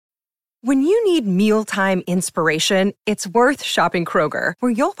When you need mealtime inspiration, it's worth shopping Kroger,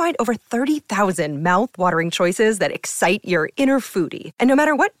 where you'll find over 30,000 mouth-watering choices that excite your inner foodie. And no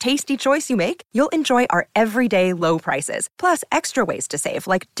matter what tasty choice you make, you'll enjoy our everyday low prices, plus extra ways to save,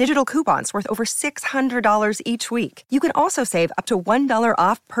 like digital coupons worth over $600 each week. You can also save up to $1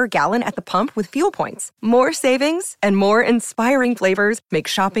 off per gallon at the pump with fuel points. More savings and more inspiring flavors make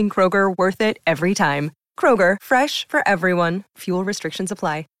shopping Kroger worth it every time. Kroger, fresh for everyone. Fuel restrictions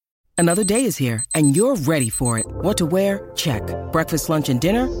apply. Another day is here, and you're ready for it. What to wear? Check. Breakfast, lunch, and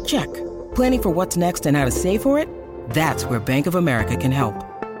dinner? Check. Planning for what's next and how to save for it? That's where Bank of America can help.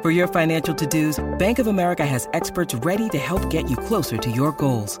 For your financial to-dos, Bank of America has experts ready to help get you closer to your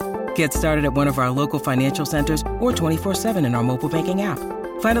goals. Get started at one of our local financial centers or 24/7 in our mobile banking app.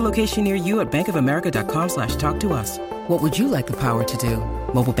 Find a location near you at bankofamerica.com/talktous. What would you like the power to do?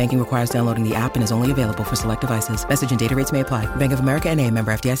 Mobile banking requires downloading the app and is only available for select devices. Message and data rates may apply. Bank of America N.A.,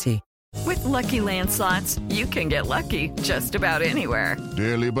 member FDIC. With Lucky Land Slots, you can get lucky just about anywhere.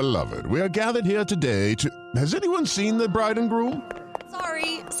 Dearly beloved, we are gathered here today to... Has anyone seen the bride and groom?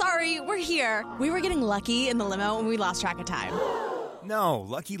 Sorry, we're here. We were getting lucky in the limo and we lost track of time. No,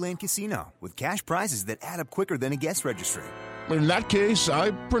 Lucky Land Casino, with cash prizes that add up quicker than a guest registry. In that case,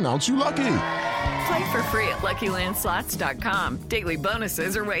 I pronounce you lucky. Play for free at LuckyLandSlots.com. Daily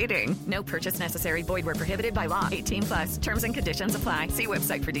bonuses are waiting. No purchase necessary. Void where prohibited by law. 18+. Terms and conditions apply. See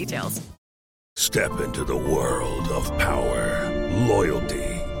website for details. Step into the world of power, loyalty,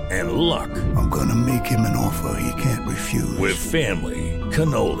 and luck. I'm gonna make him an offer he can't refuse. With family,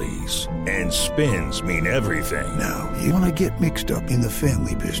 cannolis, and spins mean everything. Now, you wanna get mixed up in the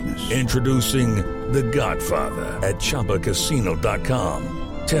family business. Introducing The Godfather at ChumbaCasino.com.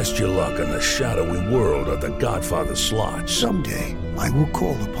 Test your luck in the shadowy world of The Godfather slot. Someday, I will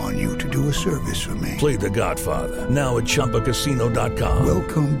call upon you to do a service for me. Play The Godfather, now at ChumbaCasino.com.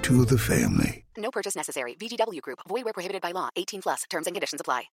 Welcome to the family. No purchase necessary. VGW Group. Void where prohibited by law. 18+. Terms and conditions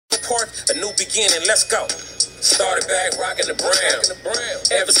apply. A new beginning. Let's go. Started back rocking the brown.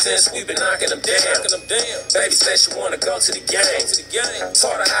 Ever since we've been knocking them down. Baby said she wanna go to the game.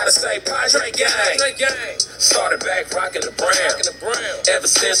 Taught her how to say Padre gang. Started back rocking the brown. Ever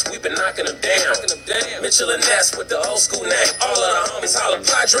since we've been knocking them down. Mitchell and Ness with the old school name. All of the homies holler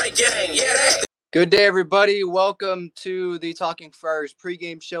Padre gang. Yeah, that. Good day, everybody. Welcome to the Talking Friars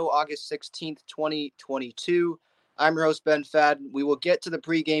pregame show, August 16th, 2022. I'm your host, Ben Fadden. We will get to the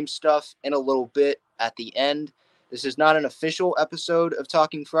pregame stuff in a little bit at the end. This is not an official episode of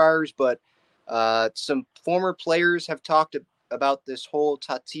Talking Friars, but some former players have talked about this whole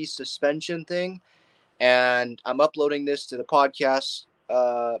Tatis suspension thing, and I'm uploading this to the podcast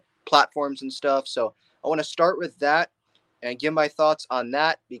platforms and stuff. So I want to start with that and give my thoughts on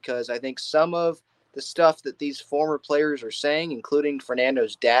that, because I think some of the stuff that these former players are saying, including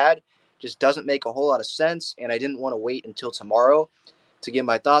Fernando's dad, just doesn't make a whole lot of sense, and I didn't want to wait until tomorrow to give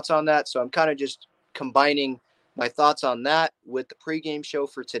my thoughts on that. So I'm kind of just combining my thoughts on that with the pregame show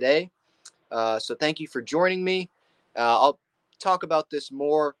for today. So thank you for joining me. I'll talk about this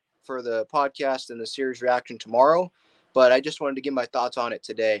more for the podcast and the series reaction tomorrow, but I just wanted to give my thoughts on it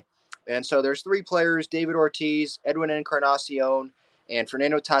today. And so there's three players: David Ortiz, Edwin Encarnacion, and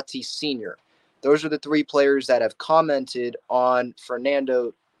Fernando Tatis Sr. Those are the three players that have commented on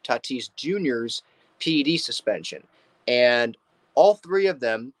Fernando Tatis Jr.'s PED suspension. And all three of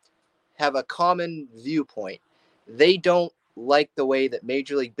them have a common viewpoint. They don't like the way that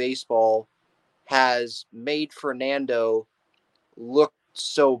Major League Baseball has made Fernando look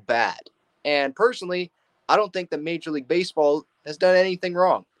so bad. And personally, I don't think that Major League Baseball has done anything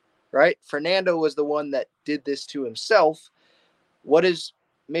wrong. Right? Fernando was the one that did this to himself. What is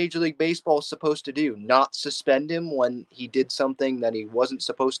Major League Baseball supposed to do? Not suspend him when he did something that he wasn't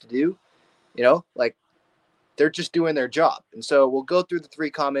supposed to do? You know, like, they're just doing their job. And so we'll go through the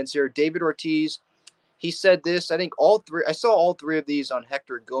three comments here. David Ortiz, he said this. I saw all three of these on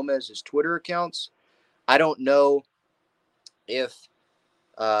Hector Gomez's Twitter accounts. I don't know if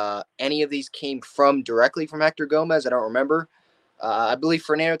any of these came directly from Hector Gomez. I don't remember. I believe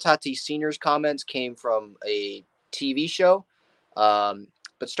Fernando Tatis Sr.'s comments came from a TV show. But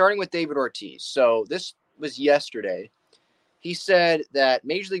starting with David Ortiz. So this was yesterday. He said that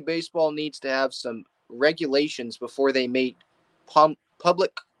Major League Baseball needs to have some regulations before they make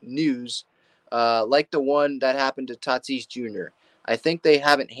public news like the one that happened to Tatis Jr. I think they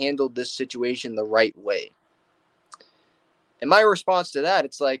haven't handled this situation the right way. And my response to that,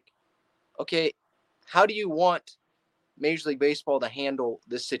 it's like, okay, how do you want Major League Baseball to handle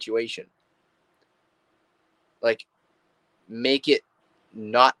this situation? Like, make it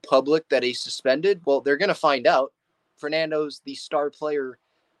not public that he's suspended? Well, they're going to find out. Fernando's the star player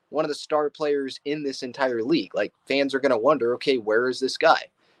one of the star players in this entire league. Like, fans are going to wonder, okay, where is this guy?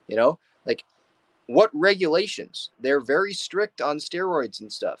 You know, like, what regulations? They're very strict on steroids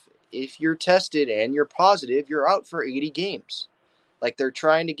and stuff. If you're tested and you're positive, you're out for 80 games. Like, they're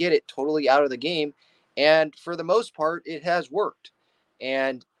trying to get it totally out of the game. And for the most part, it has worked.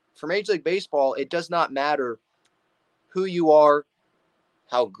 And for Major League Baseball, it does not matter who you are,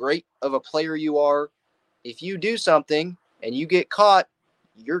 how great of a player you are. If you do something and you get caught,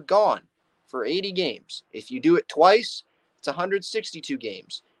 you're gone for 80 games. If you do it twice, it's 162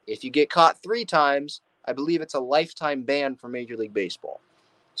 games. If you get caught 3 times, I believe it's a lifetime ban for Major League Baseball.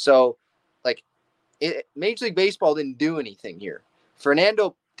 So, like, Major League Baseball didn't do anything here.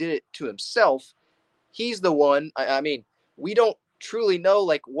 Fernando did it to himself. He's the one. I mean, we don't truly know,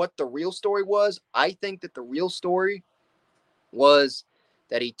 like, what the real story was. I think that the real story was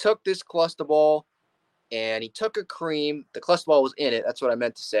that he took this cluster ball and he took a cream. The cluster ball was in it. That's what I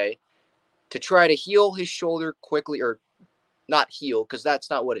meant to say. To try to heal his shoulder quickly, or not heal, because that's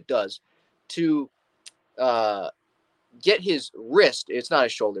not what it does. To get his wrist. It's not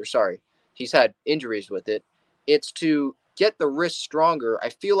his shoulder. Sorry. He's had injuries with it. It's to get the wrist stronger. I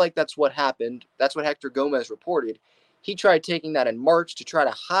feel like that's what happened. That's what Hector Gomez reported. He tried taking that in March to try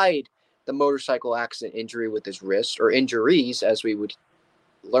to hide the motorcycle accident injury with his wrist, or injuries, as we would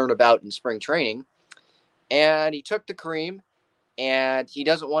learn about in spring training. And he took the cream, and he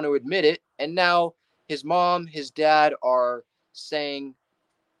doesn't want to admit it. And now his mom, his dad are saying,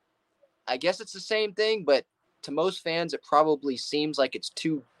 I guess it's the same thing, but to most fans, it probably seems like it's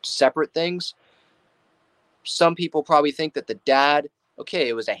 2 separate things. Some people probably think that the dad, okay,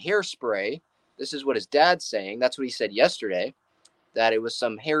 it was a hairspray. This is what his dad's saying. That's what he said yesterday, that it was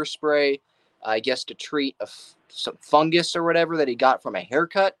some hairspray, I guess, to treat some fungus or whatever that he got from a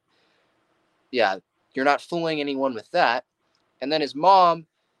haircut. Yeah, you're not fooling anyone with that. And then his mom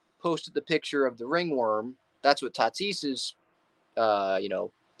posted the picture of the ringworm. That's what Tatis's,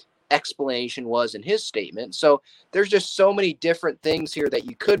 explanation was in his statement. So there's just so many different things here that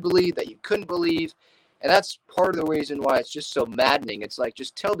you could believe, that you couldn't believe. And that's part of the reason why it's just so maddening. It's like,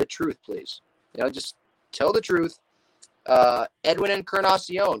 just tell the truth, please. Just tell the truth. Edwin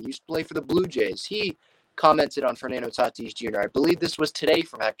Encarnacion used to play for the Blue Jays. He commented on Fernando Tatis Jr. I believe this was today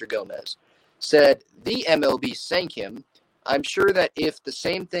from Hector Gomez. Said, the MLB sank him. I'm sure that if the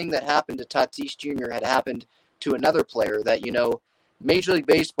same thing that happened to Tatis Jr. had happened to another player, that, Major League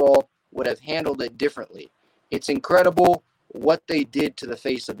Baseball would have handled it differently. It's incredible what they did to the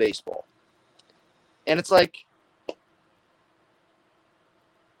face of baseball. And it's like,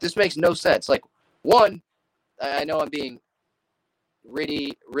 this makes no sense. Like, one, I know I'm being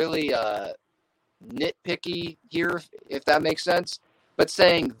really nitpicky here, if that makes sense, but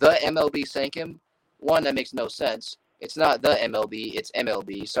saying the MLB sank him, one, that makes no sense. It's not the MLB, it's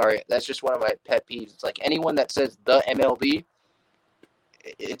MLB. Sorry, that's just one of my pet peeves. It's like, anyone that says the MLB,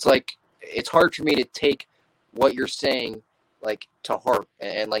 it's like, it's hard for me to take what you're saying, like, to heart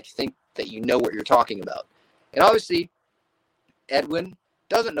and like, think that you know what you're talking about. And obviously, Edwin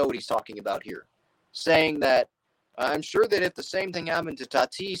doesn't know what he's talking about here, saying that I'm sure that if the same thing happened to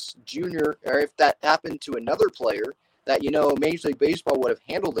Tatis Jr., or if that happened to another player, that, Major League Baseball would have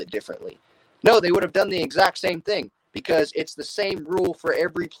handled it differently. No, they would have done the exact same thing, because it's the same rule for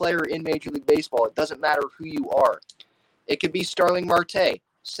every player in Major League Baseball. It doesn't matter who you are. It could be Starling Marte,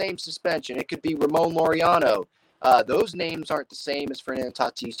 same suspension. It could be Ramon Laureano. Those names aren't the same as Fernando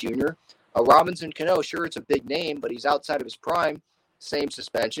Tatis Jr. Robinson Cano, sure, it's a big name, but he's outside of his prime. Same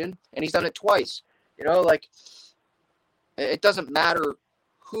suspension, and he's done it twice. It doesn't matter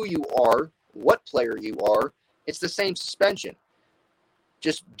who you are, what player you are. It's the same suspension.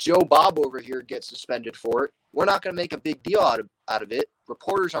 Just Joe Bob over here gets suspended for it. We're not going to make a big deal out of it.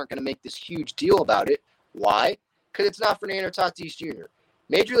 Reporters aren't going to make this huge deal about it. Why? Because it's not Fernando Tatis Jr.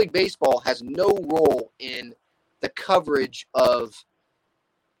 Major League Baseball has no role in the coverage of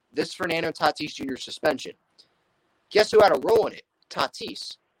this Fernando Tatis Jr. suspension. Guess who had a role in it?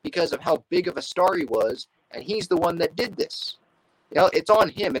 Tatis, because of how big of a star he was, and he's the one that did this. It's on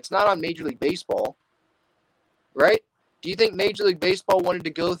him. It's not on Major League Baseball, right? Do you think Major League Baseball wanted to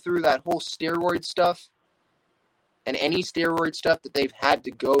go through that whole steroid stuff and any steroid stuff that they've had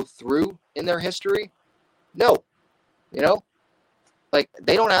to go through in their history? No.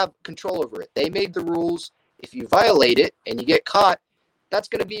 They don't have control over it. They made the rules. If you violate it and you get caught, that's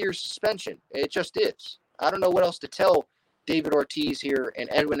going to be your suspension. It just is. I don't know what else to tell David Ortiz here and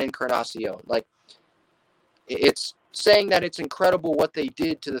Edwin Encarnacion. It's saying that it's incredible what they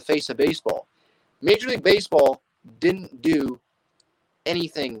did to the face of baseball. Major League Baseball didn't do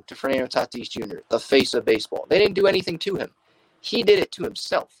anything to Fernando Tatis Jr., the face of baseball. They didn't do anything to him. He did it to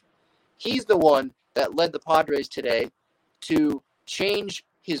himself. He's the one that led the Padres today to change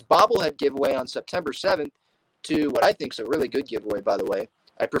his bobblehead giveaway on September 7th to what I think is a really good giveaway, by the way.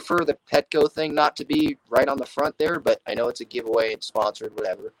 I prefer the Petco thing not to be right on the front there, but I know it's a giveaway, it's sponsored,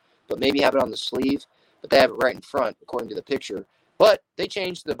 whatever. But maybe have it on the sleeve, but they have it right in front, according to the picture. But they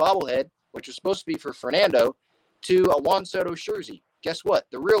changed the bobblehead, which was supposed to be for Fernando, to a Juan Soto jersey. Guess what?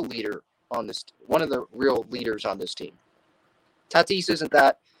 The real leader on this, one of the real leaders on this team. Tatis isn't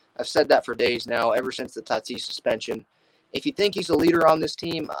that. I've said that for days now, ever since the Tatis suspension. If you think he's a leader on this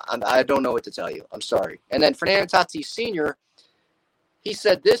team, I don't know what to tell you. I'm sorry. And then Fernando Tatis Sr., he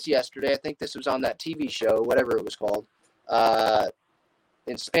said this yesterday. I think this was on that TV show, whatever it was called,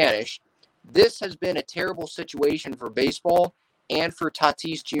 in Spanish. This has been a terrible situation for baseball and for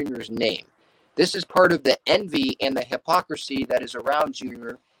Tatis Jr.'s name. This is part of the envy and the hypocrisy that is around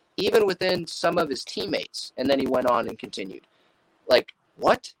Jr., even within some of his teammates. And then he went on and continued. Like,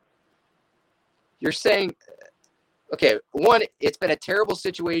 what? You're saying, okay, one, it's been a terrible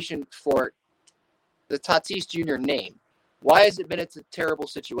situation for the Tatis Jr. name. Why has it been a terrible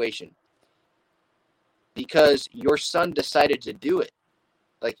situation? Because your son decided to do it.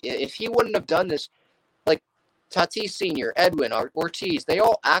 Like, if he wouldn't have done this, like Tatis Sr., Edwin, Ortiz, they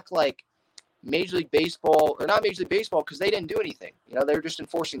all act like Major League Baseball, or not Major League Baseball, because they didn't do anything. You know, they're just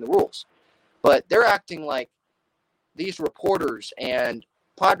enforcing the rules. But they're acting like these reporters and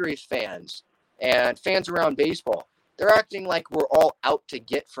Padres fans and fans around baseball, they're acting like we're all out to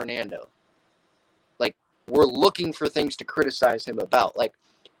get Fernando. Like, we're looking for things to criticize him about. Like,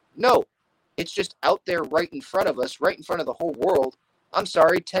 no, it's just out there right in front of us, right in front of the whole world. I'm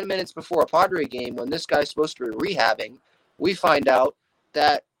sorry, 10 minutes before a Padre game when this guy's supposed to be rehabbing, we find out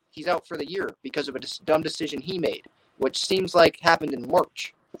that he's out for the year because of a dumb decision he made, which seems like happened in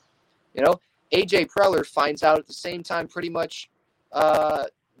March. You know, AJ Preller finds out at the same time pretty much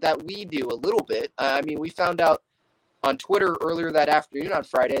that we do a little bit. I mean, we found out on Twitter earlier that afternoon on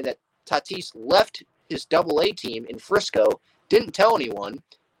Friday that Tatis left his AA team in Frisco, didn't tell anyone,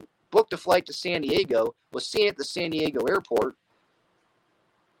 booked a flight to San Diego, was seen at the San Diego airport,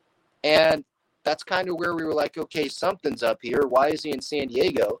 and that's kind of where we were like, okay, something's up here. Why is he in San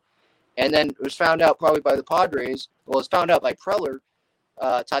Diego? And then it was found out probably by the Padres. Well, it was found out by Preller.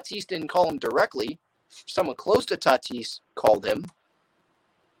 Tatis didn't call him directly. Someone close to Tatis called him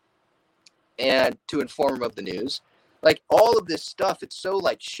and to inform him of the news. Like, all of this stuff, it's so,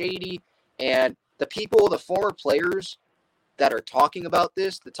 like, shady. And the people, the former players that are talking about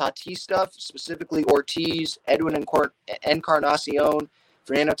this, the Tatis stuff, specifically Ortiz, Edwin Encarnacion,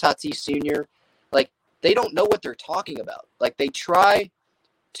 Fernando Tatis Sr., like, they don't know what they're talking about. Like, they try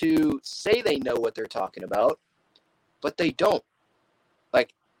to say they know what they're talking about, but they don't.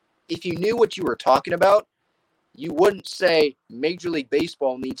 Like, if you knew what you were talking about, you wouldn't say Major League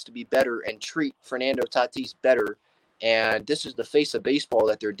Baseball needs to be better and treat Fernando Tatis better, and this is the face of baseball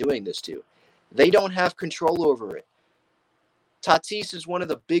that they're doing this to. They don't have control over it. Tatis is one of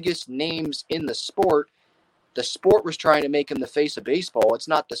the biggest names in the sport. The sport was trying to make him the face of baseball. It's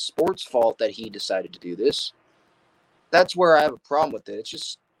not the sport's fault that he decided to do this. That's where I have a problem with it. It's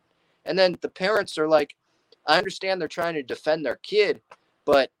just, and then the parents are like, I understand they're trying to defend their kid,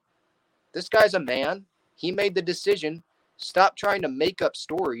 but this guy's a man. He made the decision. Stop trying to make up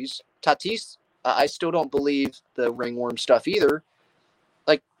stories. Tatis, I still don't believe the ringworm stuff either.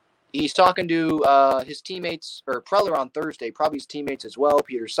 Like, he's talking to his teammates, or Preller on Thursday, probably his teammates as well,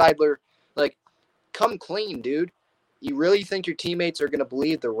 Peter Seidler. Like, come clean, dude. You really think your teammates are going to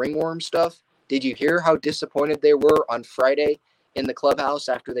believe the ringworm stuff? Did you hear how disappointed they were on Friday in the clubhouse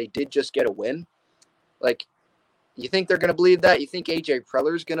after they did just get a win? Like, you think they're going to believe that? You think AJ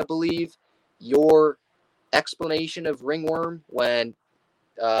Preller's going to believe your explanation of ringworm when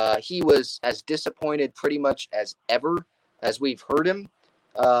he was as disappointed pretty much as ever as we've heard him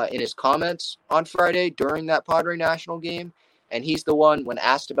in his comments on Friday during that Padre National game? And he's the one, when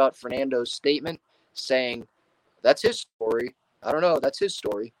asked about Fernando's statement, saying, that's his story. I don't know. That's his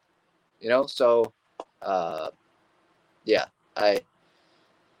story. You know, so, yeah,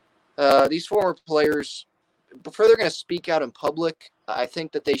 these former players, before they're going to speak out in public, I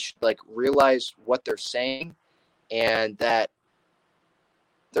think that they should, like, realize what they're saying and that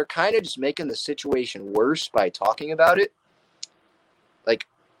they're kind of just making the situation worse by talking about it. Like,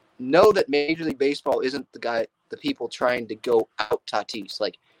 know that Major League Baseball isn't the people trying to go out Tatis.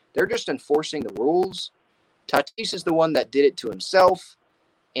 Like, they're just enforcing the rules. Tatis is the one that did it to himself.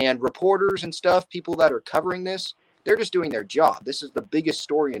 And reporters and stuff, people that are covering this, they're just doing their job. This is the biggest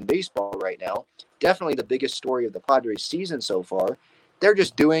story in baseball right now. Definitely the biggest story of the Padres season so far. They're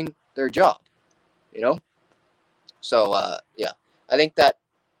just doing their job, you know? So, yeah, I think that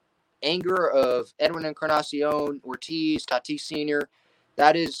anger of Edwin Encarnacion, Ortiz, Tatis Sr.,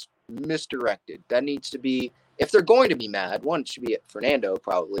 that is misdirected. That needs to be, if they're going to be mad, one, it should be at Fernando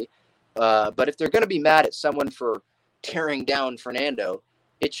probably. But if they're going to be mad at someone for tearing down Fernando,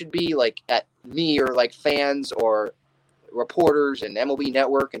 it should be like at me or like fans or reporters and MLB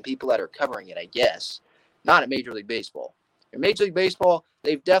Network and people that are covering it, I guess, not at Major League Baseball. In Major League Baseball,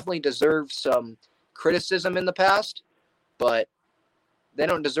 they've definitely deserved some criticism in the past, but they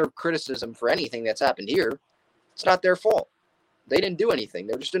don't deserve criticism for anything that's happened here. It's not their fault. They didn't do anything.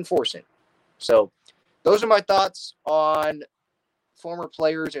 They're just enforcing. So those are my thoughts on former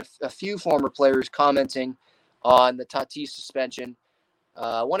players, a few former players commenting on the Tatis suspension.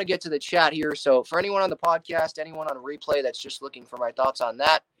 I want to get to the chat here. So for anyone on the podcast, anyone on a replay that's just looking for my thoughts on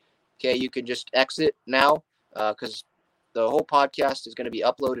that, okay, you can just exit now because the whole podcast is going to be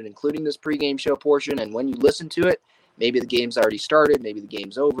uploaded, including this pregame show portion. And when you listen to it, maybe the game's already started, maybe the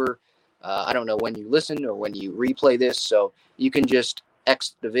game's over. I don't know when you listen or when you replay this, so you can just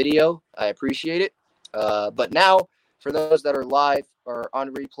exit the video. I appreciate it. But now, for those that are live or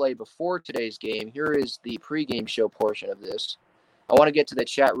on replay before today's game, here is the pregame show portion of this. I want to get to the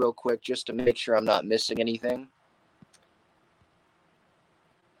chat real quick just to make sure I'm not missing anything.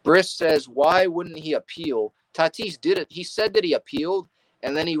 Briss says, why wouldn't he appeal? Tatis did it. He said that he appealed,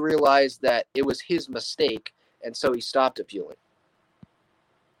 and then he realized that it was his mistake, and so he stopped appealing.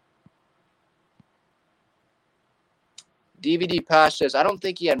 DVD Pass says, I don't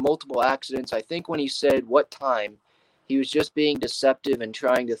think he had multiple accidents. I think when he said what time, he was just being deceptive and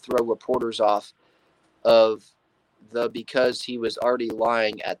trying to throw reporters off of because he was already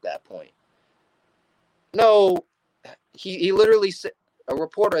lying at that point. No, he literally said, a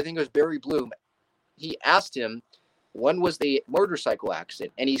reporter, I think it was Barry Bloom, he asked him, when was the motorcycle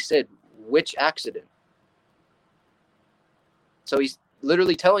accident? And he said, which accident? So he's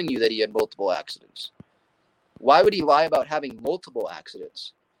literally telling you that he had multiple accidents. Why would he lie about having multiple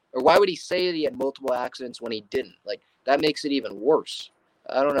accidents? Or why would he say that he had multiple accidents when he didn't? Like, that makes it even worse.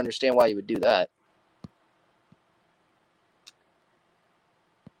 I don't understand why he would do that.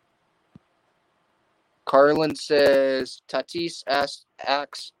 Carlin says, Tatis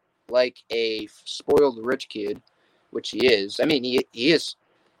acts like a spoiled rich kid, which he is. I mean, he's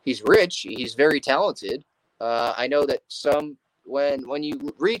rich. He's very talented. I know that when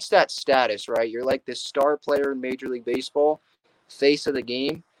you reach that status, right, you're like this star player in Major League Baseball, face of the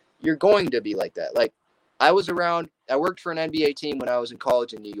game, you're going to be like that. Like, I worked for an NBA team when I was in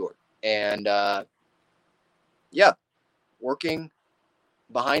college in New York. And, working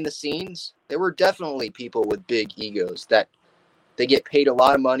behind the scenes, there were definitely people with big egos that they get paid a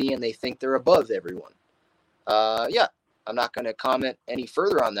lot of money and they think they're above everyone. I'm not going to comment any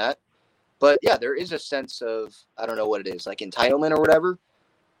further on that. But, yeah, there is a sense of, I don't know what it is, like entitlement or whatever,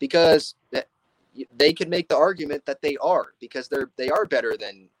 because they could make the argument that they are, because they are better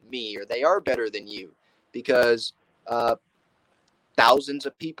than me or they are better than you, because thousands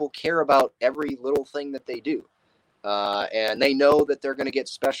of people care about every little thing that they do. And they know that they're going to get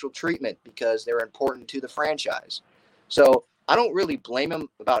special treatment because they're important to the franchise. So I don't really blame him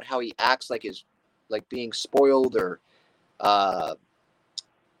about how he acts like being spoiled or Tatis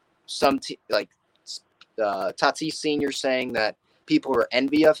Sr. saying that people are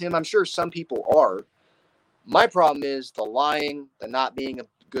envy of him. I'm sure some people are. My problem is the lying, the not being a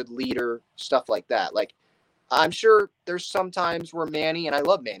good leader, stuff like that. Like, I'm sure there's some times where Manny, and I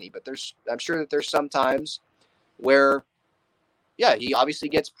love Manny, but I'm sure that there's some times where, yeah, he obviously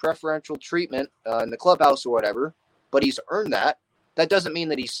gets preferential treatment in the clubhouse or whatever, but he's earned that. That doesn't mean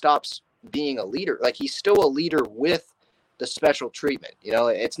that he stops being a leader. Like, he's still a leader with the special treatment. You know,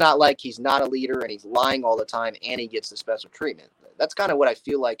 it's not like he's not a leader and he's lying all the time and he gets the special treatment. That's kind of what I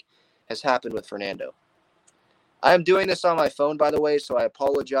feel like has happened with Fernando. I am doing this on my phone, by the way, so I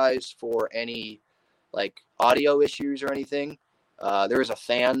apologize for any audio issues or anything. There is a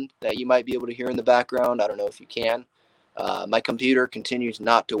fan that you might be able to hear in the background. I don't know if you can. My computer continues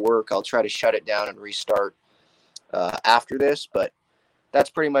not to work. I'll try to shut it down and restart after this, but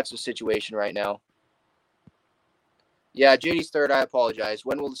that's pretty much the situation right now. Yeah, JD's third, I apologize.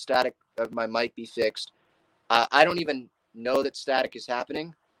 When will the static of my mic be fixed? I don't even know that static is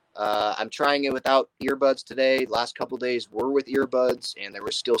happening. I'm trying it without earbuds today. Last couple days were with earbuds, and there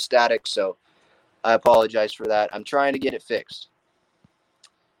was still static, so I apologize for that. I'm trying to get it fixed.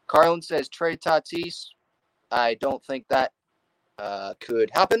 Carlin says, trade Tatis. I don't think that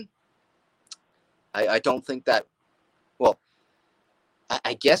could happen. I don't think that, well,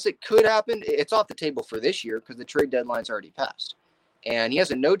 I guess it could happen. It's off the table for this year because the trade deadline's already passed. And he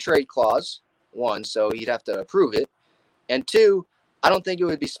has a no-trade clause. one, so he'd have to approve it. And two, I don't think it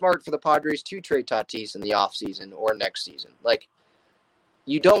would be smart for the Padres to trade Tatis in the offseason or next season. Like,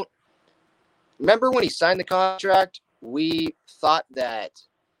 you don't – remember when he signed the contract, we thought that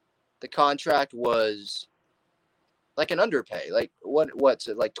the contract was like an underpay. Like, what's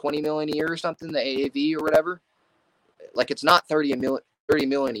it, like $20 million a year or something, the AAV or whatever? Like, it's not $30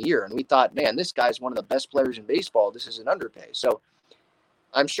 million a year. And we thought, man, this guy's one of the best players in baseball. This is an underpay. So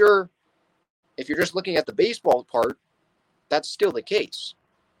I'm sure if you're just looking at the baseball part, that's still the case.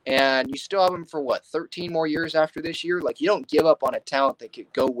 And you still have him for, 13 more years after this year? Like, you don't give up on a talent that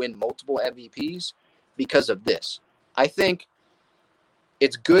could go win multiple MVPs because of this. I think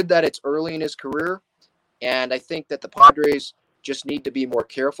it's good that it's early in his career, and I think that the Padres just need to be more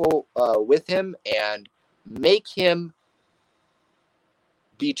careful with him and make him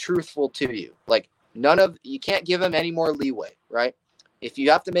be truthful to you. Like, you can't give him any more leeway, right? If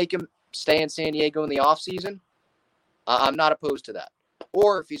you have to make him stay in San Diego in the offseason, I'm not opposed to that.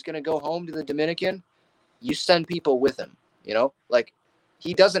 Or if he's going to go home to the Dominican, you send people with him, Like,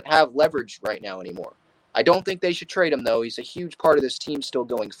 he doesn't have leverage right now anymore. I don't think they should trade him, though. He's a huge part of this team still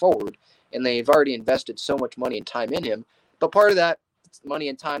going forward, and they've already invested so much money and time in him. But part of that money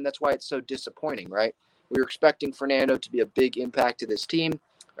and time, that's why it's so disappointing, right? We were expecting Fernando to be a big impact to this team,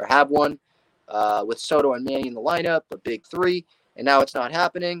 or have one, with Soto and Manny in the lineup, a big three, and now it's not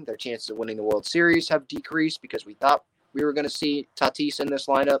happening. Their chances of winning the World Series have decreased because we thought we were going to see Tatis in this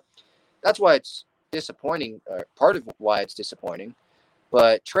lineup. That's why it's disappointing, or part of why it's disappointing.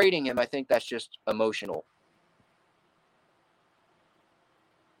 But trading him, I think that's just emotional.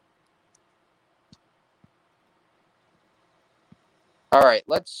 All right,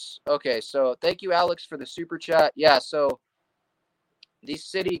 so thank you, Alex, for the super chat. Yeah, so these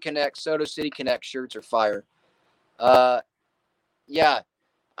Soto City Connect shirts are fire. Yeah,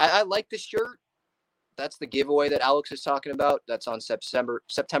 I like the shirt. That's the giveaway that Alex is talking about. That's on September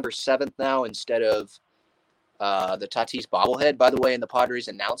 7th now instead of the Tatis bobblehead. By the way, in the Padres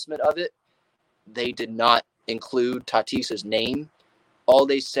announcement of it, they did not include Tatis's name. All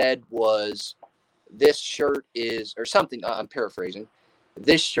they said was, this shirt is, or something, I'm paraphrasing,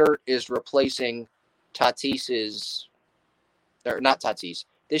 this shirt is replacing Tatis's, or not Tatis,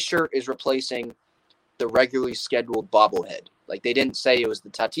 this shirt is replacing the regularly scheduled bobblehead. Like, they didn't say it was the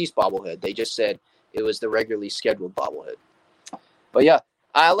Tatis bobblehead. They just said it was the regularly scheduled bobblehead. But yeah,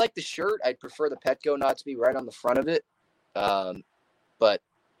 I like the shirt. I'd prefer the Petco not to be right on the front of it. But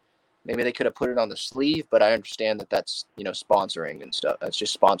maybe they could have put it on the sleeve, but I understand that that's, sponsoring and stuff. That's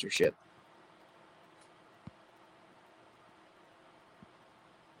just sponsorship.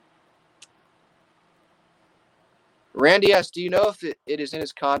 Randy asks, do you know if it is in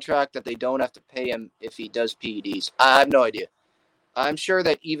his contract that they don't have to pay him if he does PEDs? I have no idea. I'm sure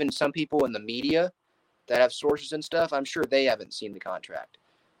that even some people in the media that have sources and stuff, I'm sure they haven't seen the contract.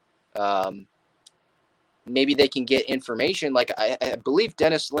 Maybe they can get information. Like, I believe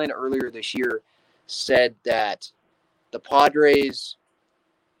Dennis Lin earlier this year said that the Padres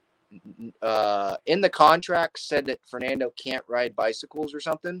in the contract said that Fernando can't ride bicycles or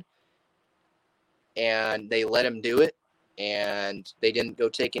something. And they let him do it, and they didn't go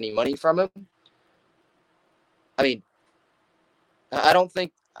take any money from him. I mean,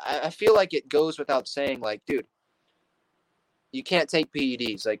 I feel like it goes without saying, like, dude, you can't take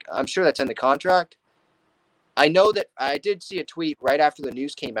PEDs. Like, I'm sure that's in the contract. I know that I did see a tweet right after the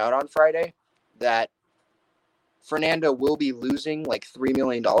news came out on Friday that Fernando will be losing like $3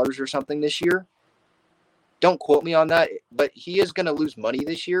 million or something this year. Don't quote me on that, but he is going to lose money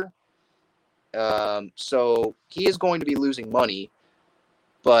this year. So he is going to be losing money,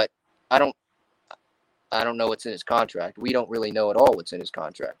 but I don't know what's in his contract. We don't really know at all what's in his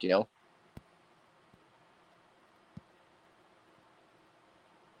contract,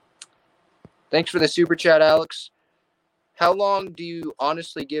 Thanks for the super chat, Alex. How long do you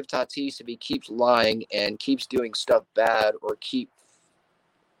honestly give Tatis if he keeps lying and keeps doing stuff bad or keep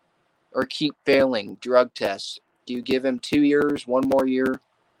failing drug tests? Do you give him 2 years, 1 more year?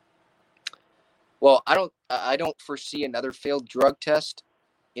 Well, I don't foresee another failed drug test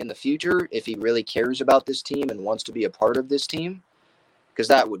in the future if he really cares about this team and wants to be a part of this team, because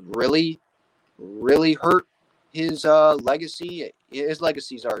that would really, really hurt his legacy. His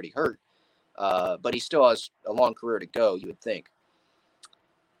legacy's already hurt, but he still has a long career to go, you would think.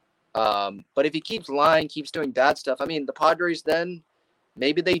 But if he keeps lying, keeps doing bad stuff, I mean, the Padres then,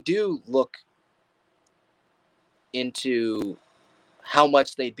 maybe they do look into how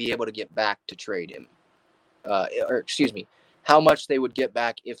much they'd be able to get back to trade him. How much they would get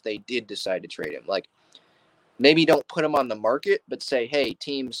back if they did decide to trade him. Like, maybe don't put him on the market, but say, hey,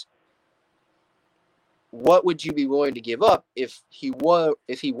 teams, what would you be willing to give up if he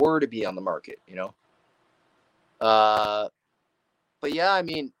were to be on the market, you know? But yeah, I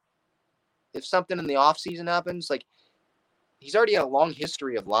mean, if something in the offseason happens, like, he's already had a long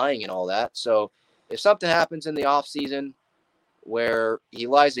history of lying and all that. So if something happens in the offseason where he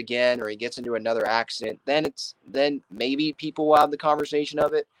lies again or he gets into another accident, then maybe people will have the conversation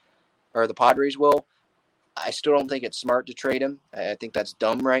of it, or the Padres will. I still don't think it's smart to trade him. I think that's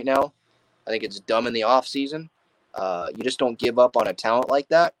dumb right now. I think it's dumb in the offseason. You just don't give up on a talent like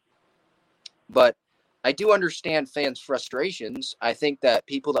that. But I do understand fans' frustrations. I think that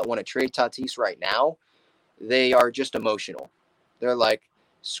people that want to trade Tatis right now, they are just emotional. They're like,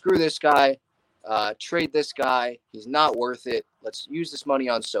 screw this guy, trade this guy. He's not worth it. Let's use this money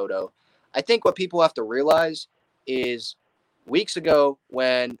on Soto. I think what people have to realize is weeks ago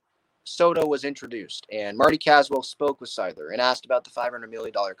when Soto was introduced and Marty Caswell spoke with Seidler and asked about the $500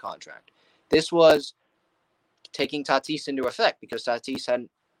 million contract, this was taking Tatis into effect because Tatis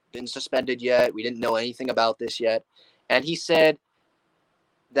hadn't been suspended yet. We didn't know anything about this yet. And he said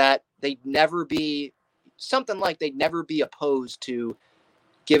that they'd never be opposed to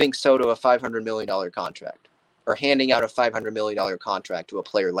giving Soto a $500 million contract or handing out a $500 million contract to a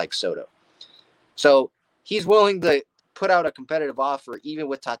player like Soto. So he's willing to put out a competitive offer even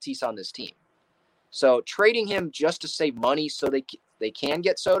with Tatis on this team. So trading him just to save money so they can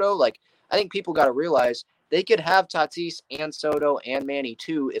get Soto, like, I think people got to realize they could have Tatis and Soto and Manny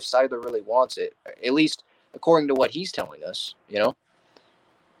too if Seidler really wants it, at least according to what he's telling us, you know.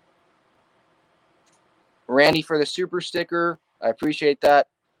 Randy for the super sticker. I appreciate that.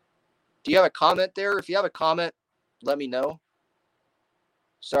 Do you have a comment there? If you have a comment, let me know.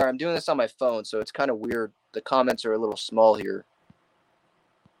 Sorry, I'm doing this on my phone, so it's kind of weird. The comments are a little small here.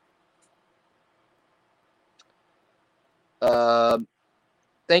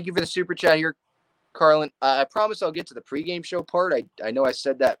 Thank you for the super chat here, Carlin. I promise I'll get to the pregame show part. I know I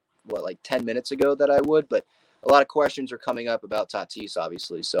said that, like 10 minutes ago that I would, but a lot of questions are coming up about Tatis,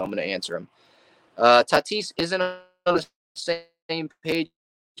 obviously, so I'm going to answer them. Tatis isn't on the same page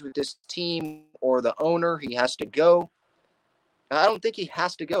with this team or the owner. He has to go. I don't think he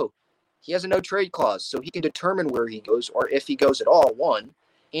has to go. He has a no-trade clause, so he can determine where he goes or if he goes at all, one.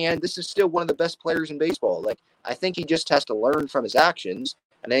 And this is still one of the best players in baseball. Like, I think he just has to learn from his actions,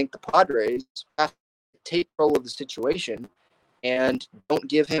 and I think the Padres have to take control of the situation and don't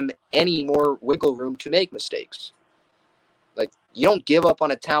give him any more wiggle room to make mistakes. Like, you don't give up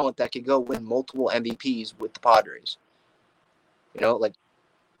on a talent that could go win multiple MVPs with the Padres. You know, like,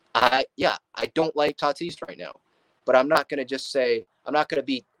 I don't like Tatis right now, but I'm not going to just say, I'm not going to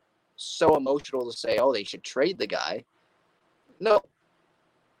be so emotional to say, oh, they should trade the guy. No.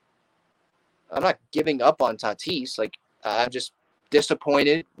 I'm not giving up on Tatis. Like, I'm just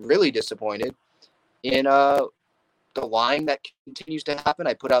disappointed, really disappointed in the lying that continues to happen.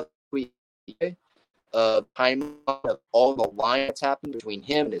 I put out a tweet timeline of all the lying that's happened between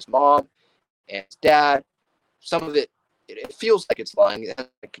him and his mom and his dad. Some of it feels like it's lying. It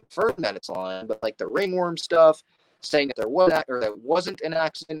hasn't confirmed that it's lying, but like the ringworm stuff, saying that there was or that wasn't an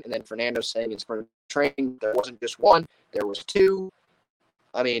accident, and then Fernando saying in spring training there wasn't just one, there was two.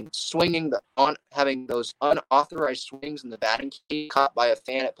 I mean, having those unauthorized swings in the batting cage caught by a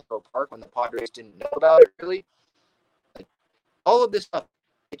fan at Petco Park when the Padres didn't know about it, really. Like, all of this stuff,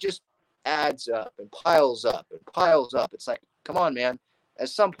 it just adds up and piles up and piles up. It's like, come on, man. At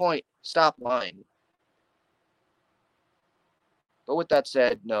some point, stop lying. But with that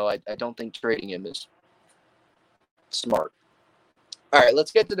said, no, I don't think trading him is smart. All right,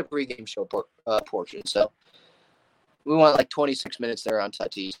 let's get to the pregame show portion. So we want like 26 minutes there on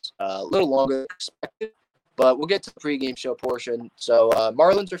Tatis. A little longer than expected, but we'll get to the pregame show portion. So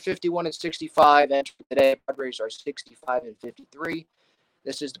Marlins are 51-65, and today Padres are 65-53.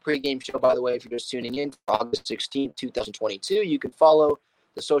 This is the pregame show, by the way, if you're just tuning in, for August 16th, 2022. You can follow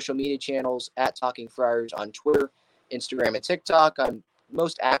the social media channels at Talking Friars on Twitter, Instagram, and TikTok. I'm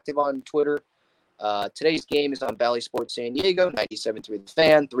most active on Twitter. Today's game is on Bally Sports San Diego, 97.3 The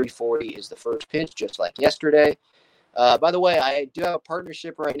Fan. 3:40 is the first pitch, just like yesterday. By the way, I do have a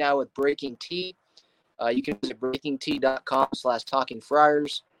partnership right now with Breaking Tea. You can visit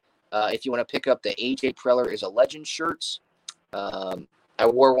breakingtea.com/talkingfriars if you want to pick up the AJ Preller is a Legend shirts. I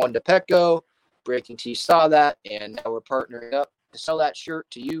wore one to Petco. Breaking Tea saw that, and now we're partnering up to sell that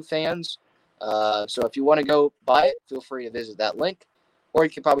shirt to you fans. So if you want to go buy it, feel free to visit that link. Or you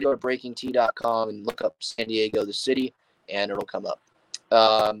can probably go to breakingtea.com and look up San Diego, the city, and it'll come up.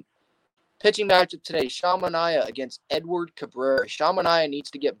 Pitching matchup today, Sean Manaea against Edward Cabrera. Sean Manaea needs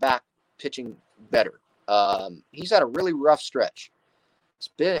to get back pitching better. He's had a really rough stretch.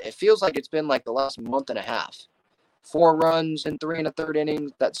 It feels like it's been like the last month and a half. 4 runs in 3 1/3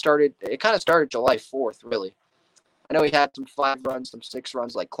 innings. It kind of started July 4th, really. I know he had some 5 runs, some 6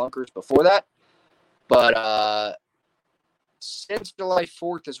 runs like clunkers before that. But since July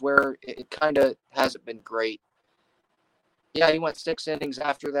 4th is where it kind of hasn't been great. Yeah, he went 6 innings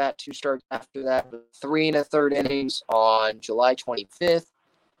after that, 2 starts after that, 3 1/3 innings on July 25th.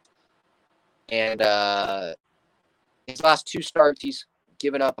 And his last 2 starts, he's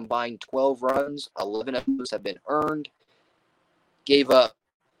given up and buying 12 runs. 11 of those have been earned. Gave up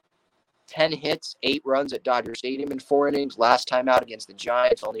 10 hits, 8 runs at Dodger Stadium in 4 innings. Last time out against the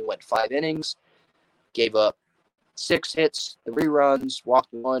Giants, only went 5 innings. Gave up 6 hits, 3 runs,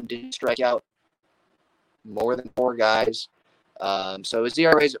 walked 1, didn't strike out more than 4 guys. So his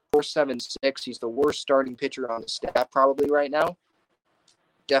ERA is at 4.76. He's the worst starting pitcher on the staff probably right now.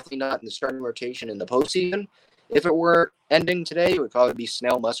 Definitely not in the starting rotation in the postseason. If it were ending today, it would probably be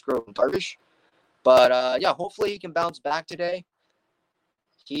Snell, Musgrove, and Darvish. But, yeah, hopefully he can bounce back today.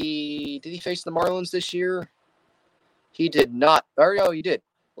 Did he face the Marlins this year? He did not. Oh, he did.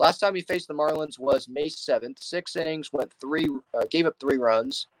 Last time he faced the Marlins was May 7th. 6 innings, gave up 3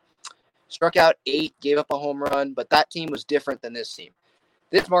 runs. Struck out 8, gave up a home run, but that team was different than this team.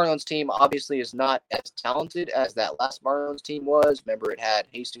 This Marlins team obviously is not as talented as that last Marlins team was. Remember, it had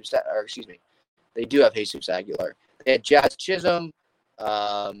they do have Jesus Aguilar. They had Jazz Chisholm.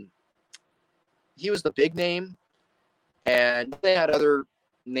 He was the big name, and they had other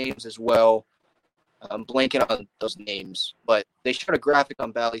names as well. I'm blanking on those names, but they showed a graphic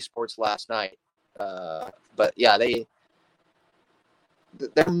on Bally Sports last night. But yeah, they're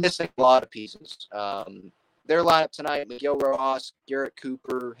missing a lot of pieces. Their lineup tonight: Miguel Rojas, Garrett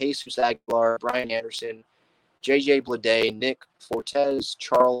Cooper, Jesus Aguilar, Brian Anderson, J.J. Bleday, Nick Fortes,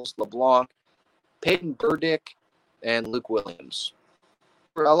 Charles LeBlanc, Peyton Burdick, and Luke Williams.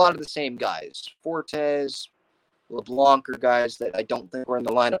 For a lot of the same guys. Fortes, LeBlanc are guys that I don't think were in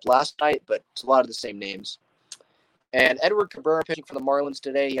the lineup last night, but it's a lot of the same names. And Edward Cabrera pitching for the Marlins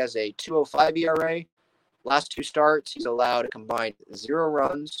today. He has a 2.05 ERA. Last 2 starts, he's allowed a combined 0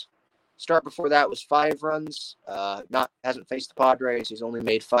 runs. Start before that was 5 runs. Hasn't faced the Padres. He's only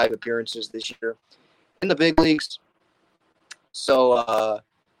made 5 appearances this year in the big leagues. So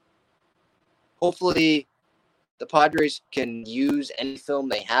hopefully the Padres can use any film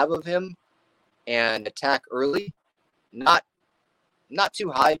they have of him and attack early. Not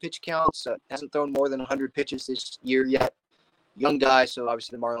too high pitch counts. Hasn't thrown more than 100 pitches this year yet. Young guy, so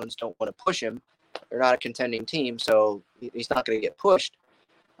obviously the Marlins don't want to push him. They're not a contending team, so he's not going to get pushed.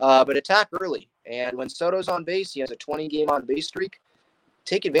 But attack early. And when Soto's on base, he has a 20-game on-base streak.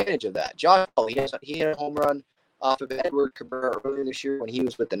 Take advantage of that. Josh Bell, he hit a home run off of Edward Cabrera earlier this year when he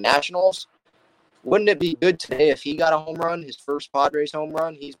was with the Nationals. Wouldn't it be good today if he got a home run, his first Padres home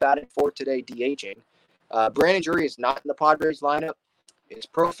run? He's batted 4th today, DHing. Brandon Drury is not in the Padres lineup. It's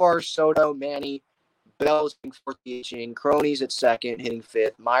Profar, Soto, Manny, Bell's in 4th, DHing. Crony's at 2nd, hitting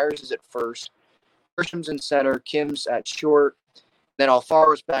 5th. Myers is at 1st. Grisham's in center. Kim's at short. Then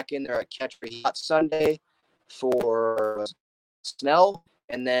Alfaro's back in there at catcher. He got Sunday for Snell.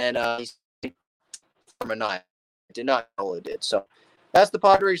 And then he's for Manaea. Did not know it did. So that's the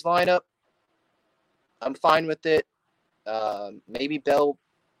Padres lineup. I'm fine with it. Maybe Bell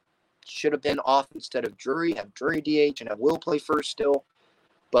should have been off instead of Drury. Have Drury DH and have Will play first still.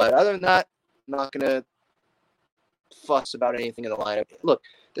 But other than that, I'm not going to fuss about anything in the lineup. Look,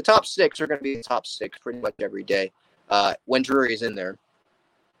 the top 6 are going to be the top 6 pretty much every day when Drury is in there.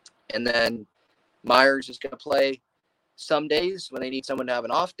 And then Myers is going to play some days when they need someone to have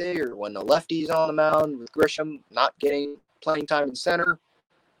an off day or when the lefty's on the mound with Grisham not getting playing time in center.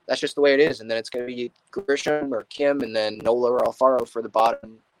 That's just the way it is. And then it's going to be Grisham or Kim and then Nola or Alfaro for the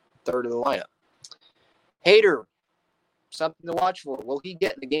bottom third of the lineup. Hader, something to watch for. Will he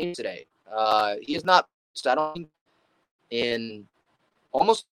get in the game today? He has not settled in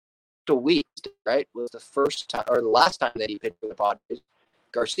almost a week, right? Was the first time or the last time that he pitched for the Padres.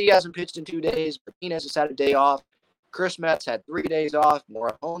 Garcia hasn't pitched in 2 days. Martinez has had a day off. Chris Metz had 3 days off.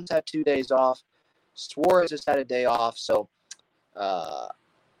 Morejon's had 2 days off. Suarez has had a day off. So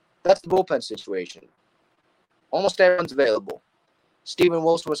that's the bullpen situation. Almost everyone's available. Steven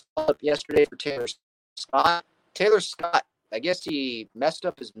Wilson was called up yesterday for Taylor Scott. Taylor Scott, I guess he messed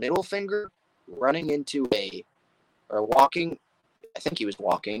up his middle finger running into walking. I think he was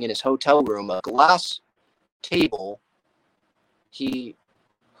walking in his hotel room, a glass table. He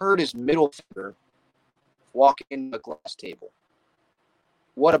hurt his middle finger walking into a glass table.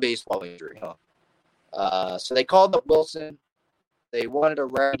 What a baseball injury, huh? So they called up Wilson. They wanted a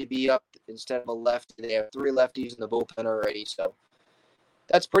righty to be up instead of a lefty. They have 3 lefties in the bullpen already. So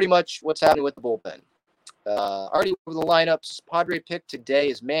that's pretty much what's happening with the bullpen. Already over the lineups, Padre pick today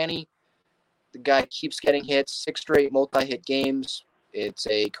is Manny. The guy keeps getting hits, 6 straight multi-hit games. It's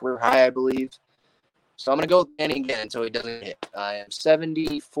a career high, I believe. So I'm going to go with Manny again until he doesn't hit. I am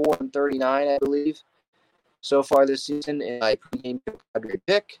 74-39, I believe, so far this season in my pregame Padre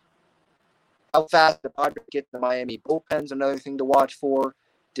pick. How fast the Padres get the Miami bullpen's another thing to watch for.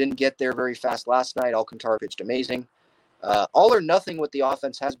 Didn't get there very fast last night. Alcantara pitched amazing. All or nothing with the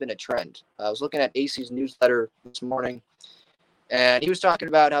offense has been a trend. I was looking at AC's newsletter this morning, and he was talking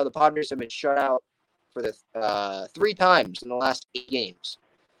about how the Padres have been shut out for the 3 times in the last 8 games.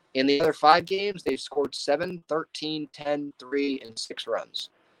 In the other 5 games, they've scored 7, 13, 10, 3, and 6 runs.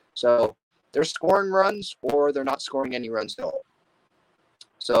 So they're scoring runs or they're not scoring any runs at all.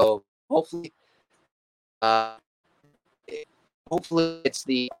 So hopefully it's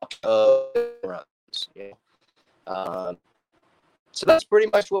the runs. Yeah. So that's pretty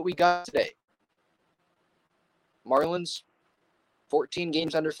much what we got today. Marlins, 14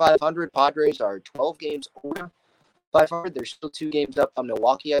 games under 500. Padres are 12 games over 500. There's still 2 games up on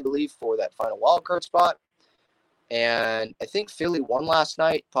Milwaukee, I believe, for that final wildcard spot. And I think Philly won last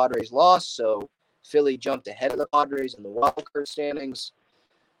night. Padres lost, so Philly jumped ahead of the Padres in the wildcard standings.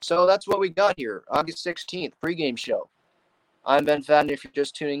 So that's what we got here, August 16th, pregame show. I'm Ben Fadden. If you're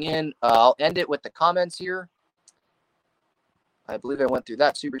just tuning in, I'll end it with the comments here. I believe I went through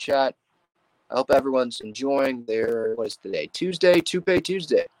that super chat. I hope everyone's enjoying their, what is today? Tuesday, Tuesday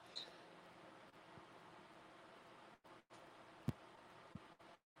Tuesday.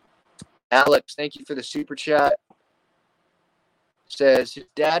 Alex, thank you for the super chat. Says his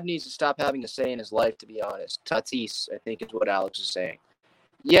dad needs to stop having a say in his life, to be honest. Tatis, I think, is what Alex is saying.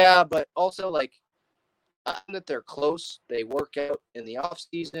 Yeah, but also, like, that they're close. They work out in the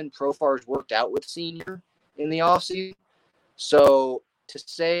offseason. Profar's worked out with Senior in the offseason. So to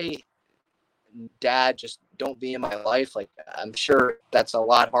say, Dad, just don't be in my life, like, I'm sure that's a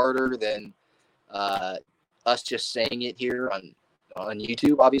lot harder than us just saying it here on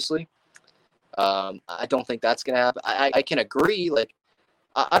YouTube, obviously. I don't think that's going to happen. I can agree. Like,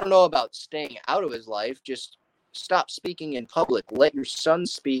 I don't know about staying out of his life. Just stop speaking in public. Let your son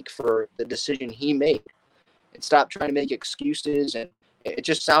speak for the decision he made. And stop trying to make excuses. And it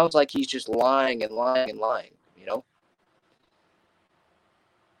just sounds like he's just lying and lying and lying, you know?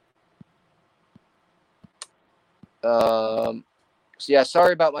 So yeah,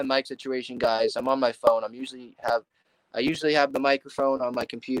 sorry about my mic situation, guys. I'm on my phone. I usually have the microphone on my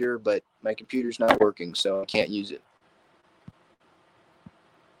computer, but my computer's not working, so I can't use it.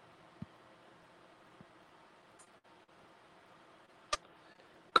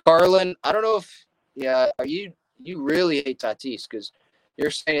 Carlin, I don't know if, you really hate Tatis because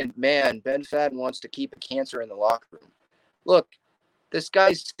you're saying, man, Ben Fadden wants to keep a cancer in the locker room. Look, this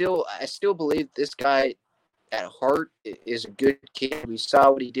guy's I still believe this guy at heart is a good kid. We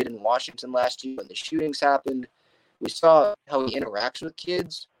saw what he did in Washington last year when the shootings happened. We saw how he interacts with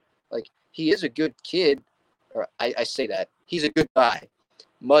kids. Like, he is a good kid. Or I say that. He's a good guy.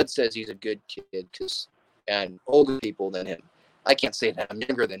 Mud says he's a good kid and older people than him. I can't say that. I'm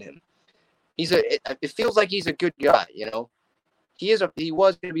younger than him. It feels like he's a good guy, you know? He was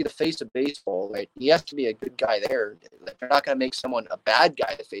going to be the face of baseball, right? He has to be a good guy there. Like, they're not going to make someone a bad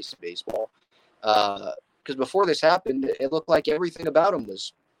guy the face of baseball. Because before this happened, it looked like everything about him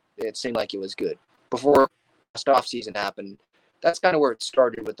it seemed like it was good. Before last offseason happened, that's kind of where it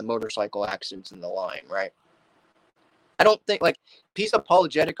started with the motorcycle accidents in the line, right? I don't think, like, he's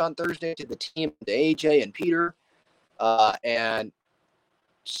apologetic on Thursday to the team, to AJ and Peter, and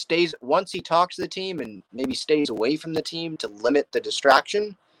stays, once he talks to the team and maybe stays away from the team to limit the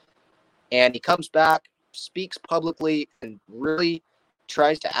distraction, and he comes back, speaks publicly, and really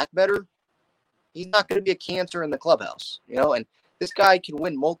tries to act better, he's not going to be a cancer in the clubhouse, you know? And this guy can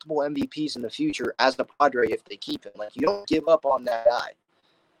win multiple MVPs in the future as the Padre if they keep him. Like, you don't give up on that guy.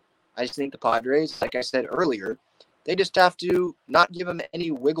 I just think the Padres, like I said earlier, they just have to not give him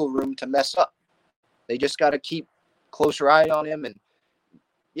any wiggle room to mess up. They just got to keep closer eye on him. And,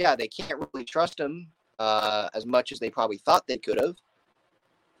 yeah, they can't really trust him as much as they probably thought they could have.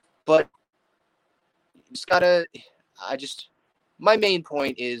 But you just got to – my main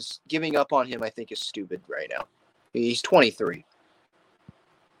point is giving up on him, I think, is stupid right now. He's 23.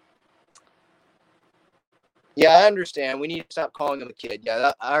 Yeah, I understand. We need to stop calling him a kid.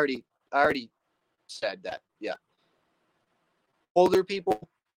 Yeah, I already said that. Yeah. Older people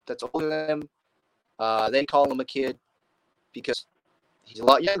that's older than him, they call him a kid because he's a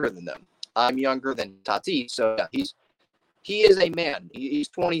lot younger than them. I'm younger than Tatis, so yeah, he is a man. He's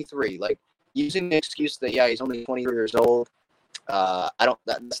 23. Like, using the excuse that, yeah, he's only 23 years old,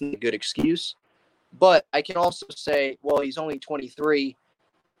 That's not a good excuse. But I can also say, well, he's only 23.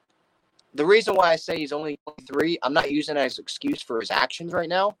 The reason why I say he's only 23, I'm not using it as an excuse for his actions right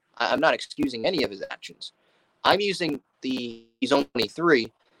now. I'm not excusing any of his actions. I'm using he's only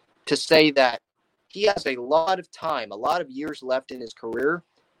 23 to say that he has a lot of time, a lot of years left in his career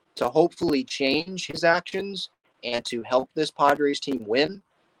to hopefully change his actions and to help this Padres team win.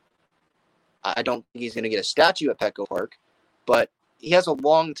 I don't think he's going to get a statue at Petco Park, but he has a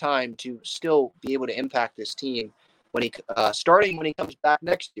long time to still be able to impact this team starting when he comes back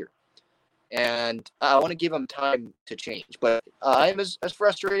next year. And I want to give him time to change. But I'm as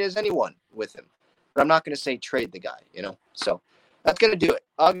frustrated as anyone with him. But I'm not going to say trade the guy, So that's going to do it.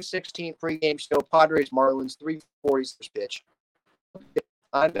 August 16th, pregame show, Padres, Marlins, 3:40 first pitch.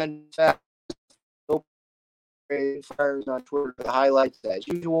 I'm Ben Fat. Fires on Twitter for the highlights as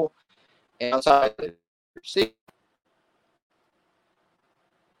usual. And outside, see